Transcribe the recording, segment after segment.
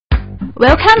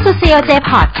Welcome to COJ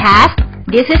Podcast.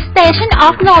 This is Station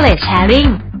of Knowledge Sharing.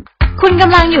 คุณก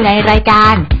ำลังอยู่ในรายกา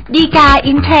รดีกา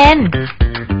in Trend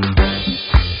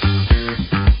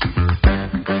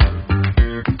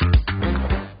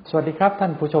สวัสดีครับท่า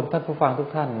นผู้ชมท่านผู้ฟังทุก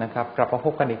ท่านนะครับกลับมาพ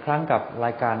บกันอีกครั้งกับร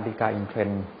ายการดีกา in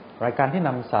Trend รายการที่น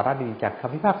ำสาระดีจากค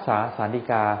ำพิพากษาศาลฎี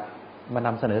กามาน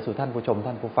ำเสนอสู่ท่านผู้ชม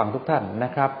ท่านผู้ฟังทุกท่านน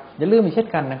ะครับอย่าลืมอีกเช่น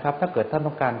กันนะครับถ้าเกิดท่าน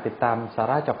ต้องการติดตามสา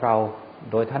ระจากเรา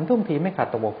โดยทันท่วงทีไม่ขาด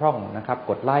ตกบกพร่องนะครับ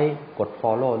กดไลค์กด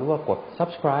Follow หรือว่ากด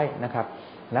Subscribe นะครับ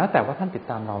แล้วแต่ว่าท่านติด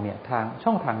ตามเราเนี่ยทางช่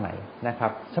องทางไหนนะครั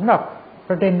บสำหรับป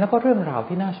ระเด็นแล้วก็เรื่องราว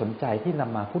ที่น่าสนใจที่น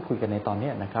ำมาพูดคุยกันในตอนนี้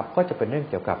นะครับก็จะเป็นเรื่อง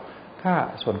เกี่ยวกับค่า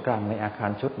ส่วนกลางในอาคา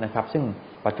รชุดนะครับซึ่ง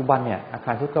ปัจจุบันเนี่ยอาค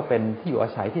ารชุดก็เป็นที่อยู่อา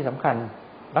ศัยที่สำคัญ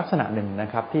ลักษณะหนึ่งน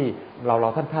ะครับที่เรา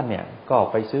ท่านเนี่ยก็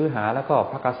ไปซื้อหาแล้วก็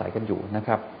พักอาศัยกันอยู่นะค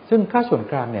รับซึ่งค่าส่วน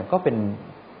กลางเนี่ยก็เป็น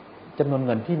จำนวนเ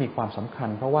งินที่มีความสำคั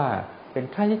ญเพราะว่าเป็น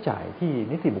ค่าใช้จ่ายที่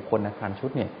นิติบุคคลอาคารชุ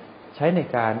ดเนี่ยใช้ใน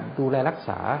การดูแลรักษ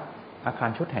าอาคาร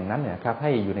ชุดแห่งนั้นเนี่ยครับใ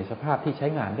ห้อยู่ในสภาพที่ใช้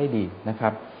งานได้ดีนะครั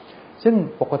บซึ่ง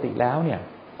ปกติแล้วเนี่ย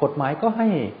กฎหมายก็ให้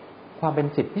ความเป็น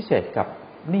สิทธิพิเศษกับ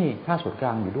หนี้ค่าส่วนกล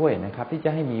างอยู่ด้วยนะครับที่จะ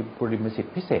ให้มีบริมสิท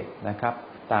ธิพิเศษนะครับ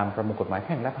ตามประมวลกฎหมายแ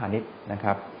พ่งและพาณิชย์นะค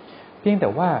รับเพียงแต่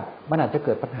ว่ามันอาจจะเ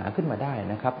กิดปัญหาขึ้นมาได้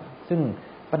นะครับซึ่ง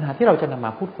ปัญหาที่เราจะนำม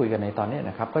าพูดคุยกันในตอนนี้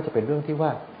นะครับก็จะเป็นเรื่องที่ว่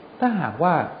าถ้าหากว่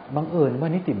าบังเอิญว่า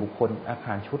นิติบุคคลอาค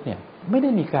ารชุดเนี่ยไม่ได้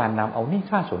มีการนำเอาหนี้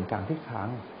ค่าส่วนกลางที่ค้าง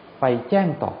ไปแจ้ง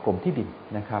ต่อกรมที่ดิน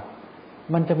นะครับ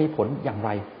มันจะมีผลอย่างไร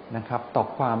นะครับต่อ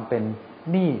ความเป็น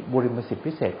หนี้บริมสิทธิ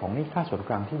พิเศษของหนี้ค่าส่วนก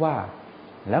ลางที่ว่า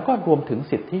แล้วก็รวมถึง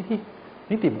สิทธิที่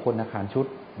นิติบุคคลอาคารชุด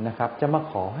นะครับจะมา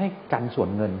ขอให้กันส่วน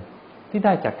เงินที่ไ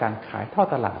ด้จากการขายทอด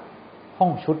ตลาดห้อ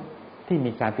งชุดที่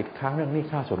มีการติดค้างเรื่องหนี้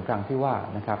ค่าส่วนกลางที่ว่า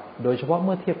นะครับโดยเฉพาะเ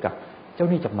มื่อเทียบกับเจ้า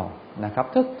หนี้จำนองนะครับ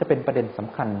ก็จะเป็นประเด็นส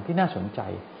ำคัญที่น่าสนใจ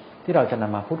ที่เราจะน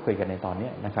ำมาพูดคุยกันในตอนนี้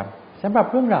นะครับสำหรับ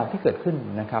เรื่องราวที่เกิดขึ้น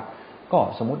นะครับก็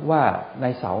สมมุติว่านา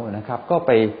ยเสานะครับก็ไ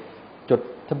ปจด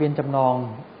ทะเบียนจำนอง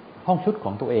ห้องชุดข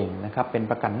องตัวเองนะครับเป็น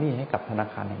ประกันหนี้ให้กับธนา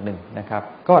คารแห่งหนึ่งนะครับ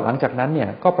ก็หลังจากนั้นเนี่ย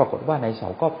ก็ปรากฏว่านายเสา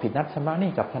ก็ผิดนัดชำระหนี้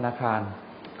กับธนาคาร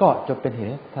ก็จนเป็นเหตุ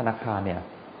ให้ธนาคารเนี่ย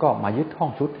ก็มายึดห้อ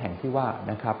งชุดแห่งที่ว่า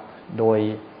นะครับโดย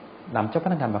นำเจ้าพ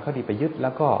นักงานมาคดีไปยึดแ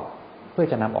ล้วก็เพื่อ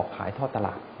จะนำออกขายทอดตล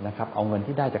าดนะครับเอาเงิน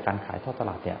ที่ได้จากการขายทอดต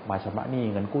ลาดเนี่ยมาชำระหนี้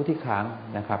เงินกู้ที่ค้าง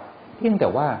นะครับเพียงแต่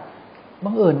ว่าบั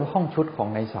งเอิญว่าห้องชุดของ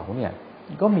นายเสาเนี่ย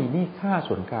ก็มีหนี้ค่า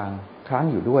ส่วนกลางค้าง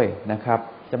อยู่ด้วยนะครับ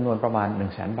จำนวนประมาณ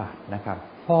 100,000 บาทนะครับ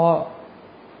พอ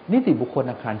นิติบุคคล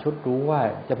อาคารชุดรู้ว่า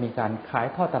จะมีการขาย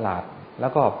ทอดตลาดแล้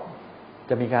วก็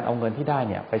จะมีการเอาเงินที่ได้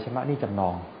เนี่ยไปชำระหนี้จำนอ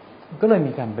งก็เลย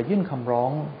มีการไปยื่นคำร้อ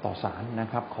งต่อศาลนะ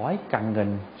ครับขอให้กันเงิน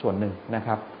ส่วนหนึ่งนะค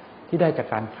รับที่ได้จาก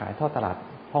การขายทอดตลาด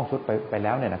ห้องชุดไปแ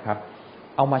ล้วเนี่ยนะครับ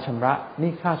เอามาชำระห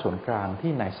นี้ค่าส่วนกลาง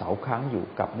ที่นายเสาค้างอยู่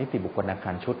กับนิติบุคคลอาค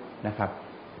ารชุดนะครับ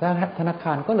ธนาค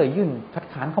ารก็เลยยื่นคัด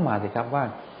ค้านเข้ามาสิครับว่า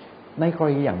ในกร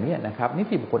ณีอย่างนี้นะครับนิ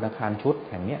ติบุคคลอาคารชุด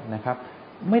แห่งนี้นะครับ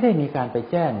ไม่ได้มีการไป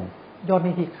แจ้งยอดห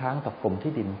นี้ที่ค้างกับกรม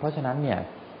ที่ดินเพราะฉะนั้นเนี่ย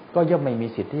ก็ย่อมไม่มี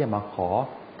สิทธิ์ที่จะมาขอ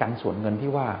กันส่วนเงิน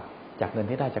ที่ว่าจากเงิน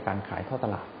ที่ได้จากการขายทอดต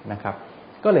ลาดนะครับ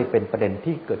ก็เลยเป็นประเด็น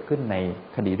ที่เกิดขึ้นใน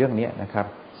คดีเรื่องนี้นะครับ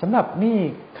สำหรับหนี้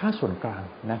ค่าส่วนกลาง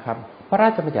นะครับพระรา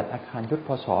ชบัญญัติอาคารชุดพ.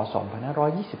ศ.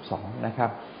 2522นะครั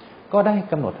บก็ได้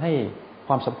กำหนดให้ค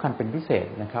วามสำคัญเป็นพิเศษ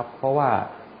นะครับเพราะว่า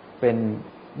เป็น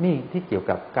หนี้ที่เกี่ยว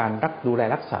กับการดูแล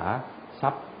รักษาทรั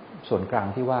พย์ส่วนกลาง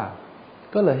ที่ว่า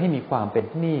ก็เลยให้มีความเป็น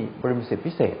หนี้บริมสิทธิ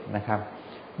พิเศษนะครับ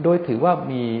โดยถือว่า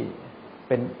มีเ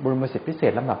ป็นบริมสิทธิพิเศ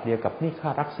ษลำดับเดียวกับหนี้ค่า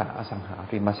รักษาอสังหา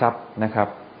ริมทรัพย์นะครับ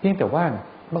เพียงแต่ว่า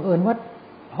บังเอิญว่า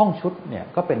ห้องชุดเนี่ย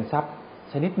ก็เป็นทรัพย์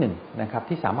ชนิดหนึ่งนะครับ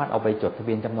ที่สามารถเอาไปจดทะเ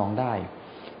บียนจำนองได้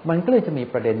มันก็เลยจะมี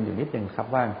ประเด็นอยู่นิดนึงครับ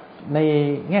ว่าใน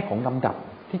แง่ของลำดับ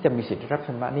ที่จะมีสิทธิรับช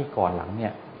ำระหนี้ก่อนหลังเนี่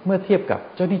ยเมื่อเทียบกับ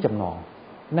เจ้าหนี้จำนอง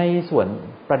ในส่วน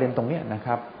ประเด็นตรงนี้นะค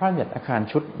รับพระราชบัญญัติอาคาร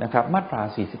ชุดนะครับมาตรา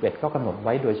41ก็กำหนดไ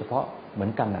ว้โดยเฉพาะเหมือ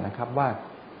นกันนะครับว่า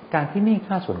การที่หนี้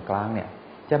ค่าส่วนกลางเนี่ย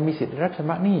จะมีสิทธิรับชำ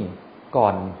ระหนี้ก่อ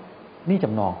นหนี้จ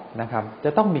ำนองนะครับจ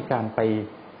ะต้องมีการไป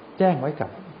แจ้งไว้กับ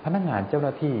พนักงานเจ้าหน้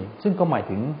าที่ซึ่งก็หมาย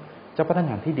ถึงเจ้าพนัก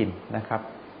งานที่ดินนะครับ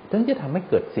ถึงจะทำให้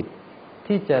เกิดสิทธิ์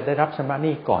ที่จะได้รับชำระห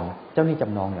นี้ก่อนเจ้าหนี้จ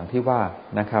ำนองอย่างที่ว่า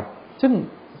นะครับซึ่ง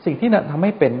สิ่งที่ทำใ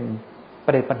ห้เป็นป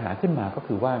ระเด็นปัญหาขึ้นมาก็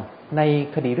คือว่าใน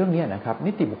คดีเรื่องนี้นะครับ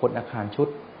นิติบุคคลอาคารชุด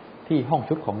ที่ห้อง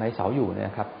ชุดของนายเสาอยู่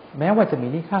นะครับแม้ว่าจะมี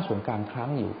หนี้ค่าส่วนกลางค้าง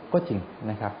อยู่ก็จริง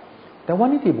นะครับแต่ว่า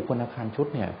นิติบุคคลอาคารชุด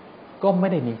เนี่ยก็ไม่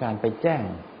ได้มีการไปแจ้ง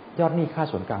ยอดหนี้ค่า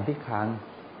ส่วนกลางที่ค้าง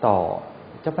ต่อ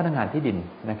เจ้าพนักงานที่ดิน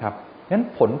นะครับงั้น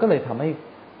ผลก็เลยทำให้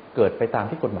เกิดไปตาม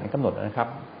ที่กฎหมายกำหนดนะครับ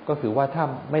ก็คือว่าถ้า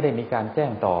ไม่ได้มีการแจ้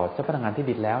งต่อเจ้าพนักงานที่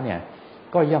ดินแล้วเนี่ย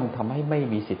ก็ย่อมทำให้ไม่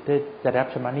มีสิทธิ์ที่จะรับ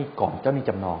ชำระหนี้ก่อนเจ้าหนี้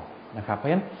จำนองนะครับเพราะ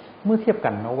ฉะนั้นเมื่อเทียบกั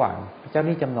นระหว่างเจ้าห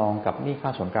นี้จำนองกับหนี้ค่า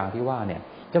ส่วนกลางที่ว่าเนี่ย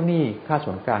เจ้าหนี้ค่า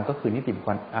ส่วนกลางก็คือนิติบุคค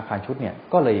ลอาคารชุดเนี่ย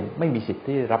ก็เลยไม่มีสิทธิ์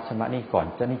ที่รับชำระหนี้ก่อน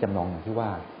เจ้าหนี้จำนองอย่างที่ว่า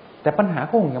แต่ปัญหา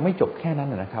คงยังไม่จบแค่นั้น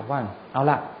นะครับว่าเอา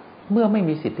ละเมื่อไม่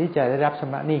มีสิทธิ์ที่จะได้รับช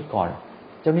ำระหนี้ก่อน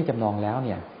เจ้าหนี้จำนองแล้วเ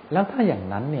นี่ยแล้วถ้าอย่าง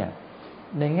นั้นเนี่ย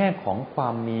ในแง่ของควา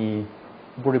มมี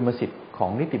บริมสิทธิ์ของ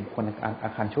นิติบุคคลอา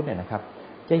คารชุดเนี่ยนะครับ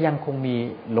จะยังคงมี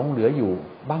หลงเหลืออยู่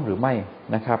บ้างหรือไม่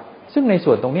นะครับซึ่งใน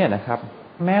ส่วนตรงนี้นะครับ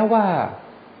แม้ว่า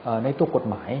ในตัวกฎ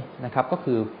หมายนะครับก็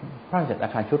คือพระราชบัญญัติอา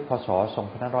คารชุดพ.ศ.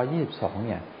 2522เ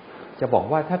นี่ยจะบอก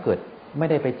ว่าถ้าเกิดไม่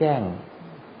ได้ไปแจ้ง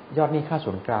ยอดหนี้ค่า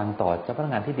ส่วนกลางต่อเจ้าพนั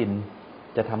กงานที่ดิน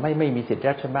จะทำให้ไม่มีสิทธิ์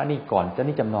รับชำระหนี้ก่อนเจ้าห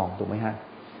นี้จำนองถูกไหมฮะ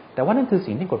แต่ว่านั่นคือ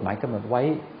สิ่งที่กฎหมายกำหนดไว้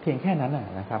เพียงแค่นั้น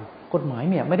นะครับกฎหมาย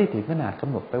เนี่ยไม่ได้ถึงขนาดก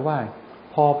ำหนดไปว่า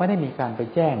พอไม่ได้มีการไป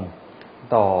แจ้ง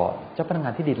ต่อเจ้าพนักงา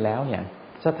นที่ดินแล้วเนี่ย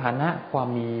สถานะความ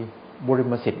มีบริ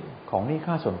มสิทธิ์ของหนี้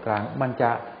ค่าส่วนกลางมันจ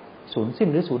ะสูญสิ้น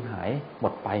หรือสูญหายหม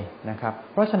ดไปนะครับ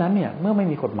เพราะฉะนั้นเนี่ยเมื่อไม่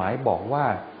มีกฎหมายบอกว่า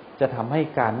จะทำให้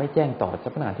การไม่แจ้งต่อเจ้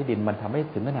าพนักงานที่ดินมันทำให้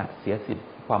ถึงขนาดเสียสิทธิ์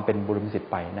ความเป็นบริมสิทธิ์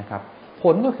ไปนะครับผ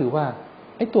ลก็คือว่า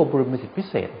ไอ้ตัวบริมสิทธิ์พิ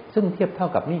เศษซึ่งเทียบเท่า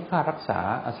กับหนี้ค่ารักษา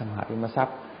อสังหาริมทรัพ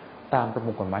ย์ตามประม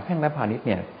วลกฎหมายแพ่งและพาณิชย์เ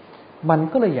นี่ยมัน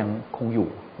ก็เลยยังคงอยู่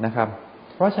นะครับ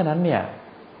เพราะฉะนั้นเนี่ย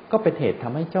ก็เป็นเหตุท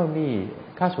ำให้เจ้าหนี้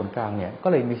ค่าส่วนกลางเนี่ยก็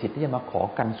เลยมีสิทธิ์ที่จะมาขอ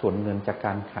กันส่วนเงินจากก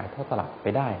ารขายทอดตลาดไป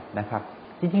ได้นะครับ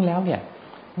จริงๆแล้วเนี่ย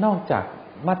นอกจาก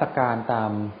มาตรการตา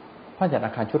มพระราชบัญญัติอ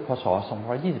าคารชุดพ.ศ.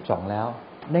 2522แล้ว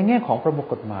ในแง่ของประมวล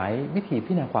กฎหมายวิธี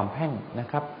พิจารณาความแพ่งนะ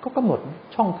ครับก็กำหนด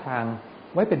ช่องทาง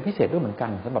ไว้เป็นพิเศษด้วยเหมือนกั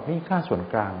นสำหรับหนี้ค่าส่วน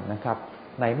กลางนะครับ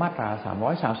ในมาตรา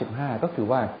335ก็คือ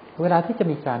ว่าเวลาที่จะ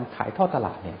มีการขายทอดตล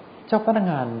าดเนี่ยเจ้าพนัก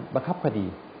งานบังคับคดี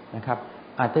นะครับ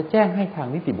อาจจะแจ้งให้ทาง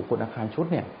นิติบุคคลอาคารชุด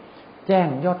เนี่ยแจ้ง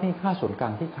ยอดหนี้ค่าส่วนกลา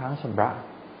งที่ค้างชำระ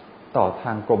ต่อท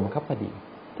างกรมบังคับคดี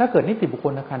ถ้าเกิดนิติบุคค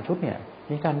ลอาคารชุดเนี่ย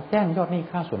มีการแจ้งยอดหนี้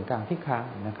ค่าส่วนกลางที่ค้าง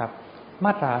นะครับม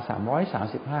าตรา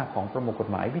335ของประมวลกฎ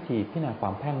หมายวิธีพิจารณาควา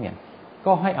มแพ่งเนี่ย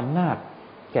ก็ให้อำนาจ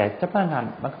แก่เจ้าพนักงาน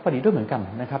บังคับคดีด้วยเหมือนกัน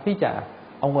นะครับที่จะ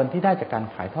เอาเงินที่ได้จากการ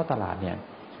ขายทอดตลาดเนี่ย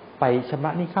ไปชำร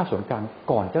ะหนี้ค่าส่วนกลาง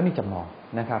ก่อนเจ้าหนี้จำนอง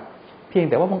นะครับเพียง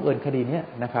แต่ว่าบังเอิญคดีนี้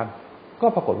นะครับก็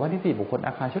ปรากฏว่านิติบุคคลอ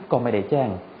าคารชุดก็ไม่ได้แจ้ง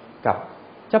กับ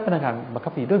เจ้าพนักงานบังคั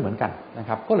บคดีด้วยเหมือนกันนะค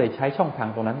รับก็เลยใช้ช่องทาง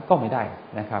ตรงนั้นก็ไม่ได้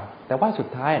นะครับแต่ว่าสุด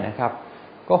ท้ายนะครับ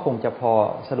ก็คงจะพอ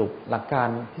สรุปหลักการ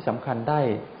ที่สำคัญได้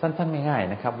สั้นๆง่าย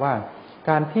ๆนะครับว่า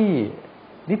การที่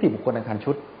นิติบุคคลอาคาร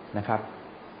ชุดนะครับ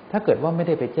ถ้าเกิดว่าไม่ไ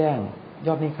ด้ไปแจ้งย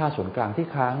อดหนี้ค่าส่วนกลางที่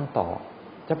ค้างต่อ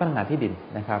เจ้าพนักงานที่ดิน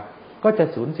นะครับก็จะ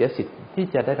สูญเสียสิทธิ์ที่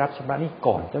จะได้รับชำระหนี้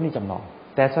ก่อนเจ้าหนี้จำนอง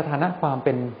แต่สถานะความเ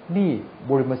ป็นหนี้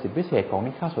บริมสิทธิ์พิเศษของห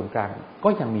นี้ค่าส่วนกลางก็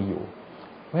ยังมีอยู่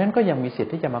เพราะฉะนั้นก็ยังมีสิท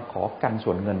ธิ์ที่จะมาขอกัน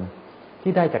ส่วนเงิน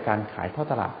ที่ได้จากการขายทอด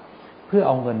ตลาดเพื่อเ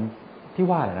อาเงินที่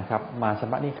ว่านะครับมาช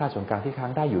ำระหนี้ค่าส่วนกลางที่ค้า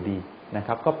งได้อยู่ดีนะค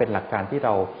รับก็เป็นหลักการที่เร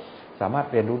าสามารถ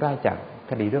เรียนรู้ได้จาก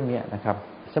คดีเรื่องนี้นะครับ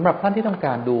สำหรับท่านที่ต้องก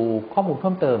ารดูข้อมูลเ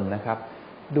พิ่มเติมนะครับ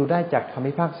ดูได้จากคำ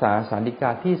พิพากษาศาลฎีกา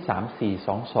ที่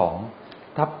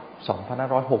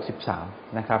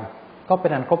3422/2563นะครับก็เป็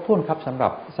นอันครบถ้วนครับสำหรั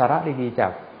บสาระดีๆจา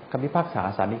กคำพิพากษา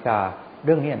ศาลฎีกาเ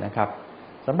รื่องนี้นะครับ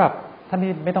สำหรับท่าน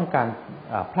ที่ไม่ต้องการ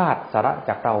พลาดสาระจ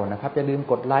ากเรานะครับอย่าลืม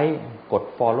กดไลค์กด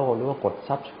follow หรือว่ากด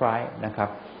subscribe นะครับ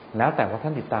แล้วแต่ว่าท่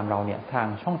านติดตามเราเนี่ยทาง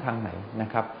ช่องทางไหนนะ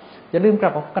ครับอย่าลืมกลั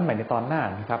บมาพบกันใหม่ในตอนหน้า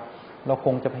นะครับเราค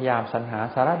งจะพยายามสรรหา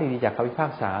สาระดีๆจากคำพิพา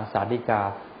กษาศาลฎีกา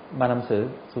มานำ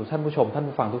สู่ท่านผู้ชมท่าน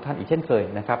ผู้ฟังทุกท่านอีกเช่นเคย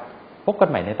นะครับพบกัน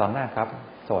ใหม่ในตอนหน้าครับ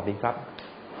สวัสดีครับ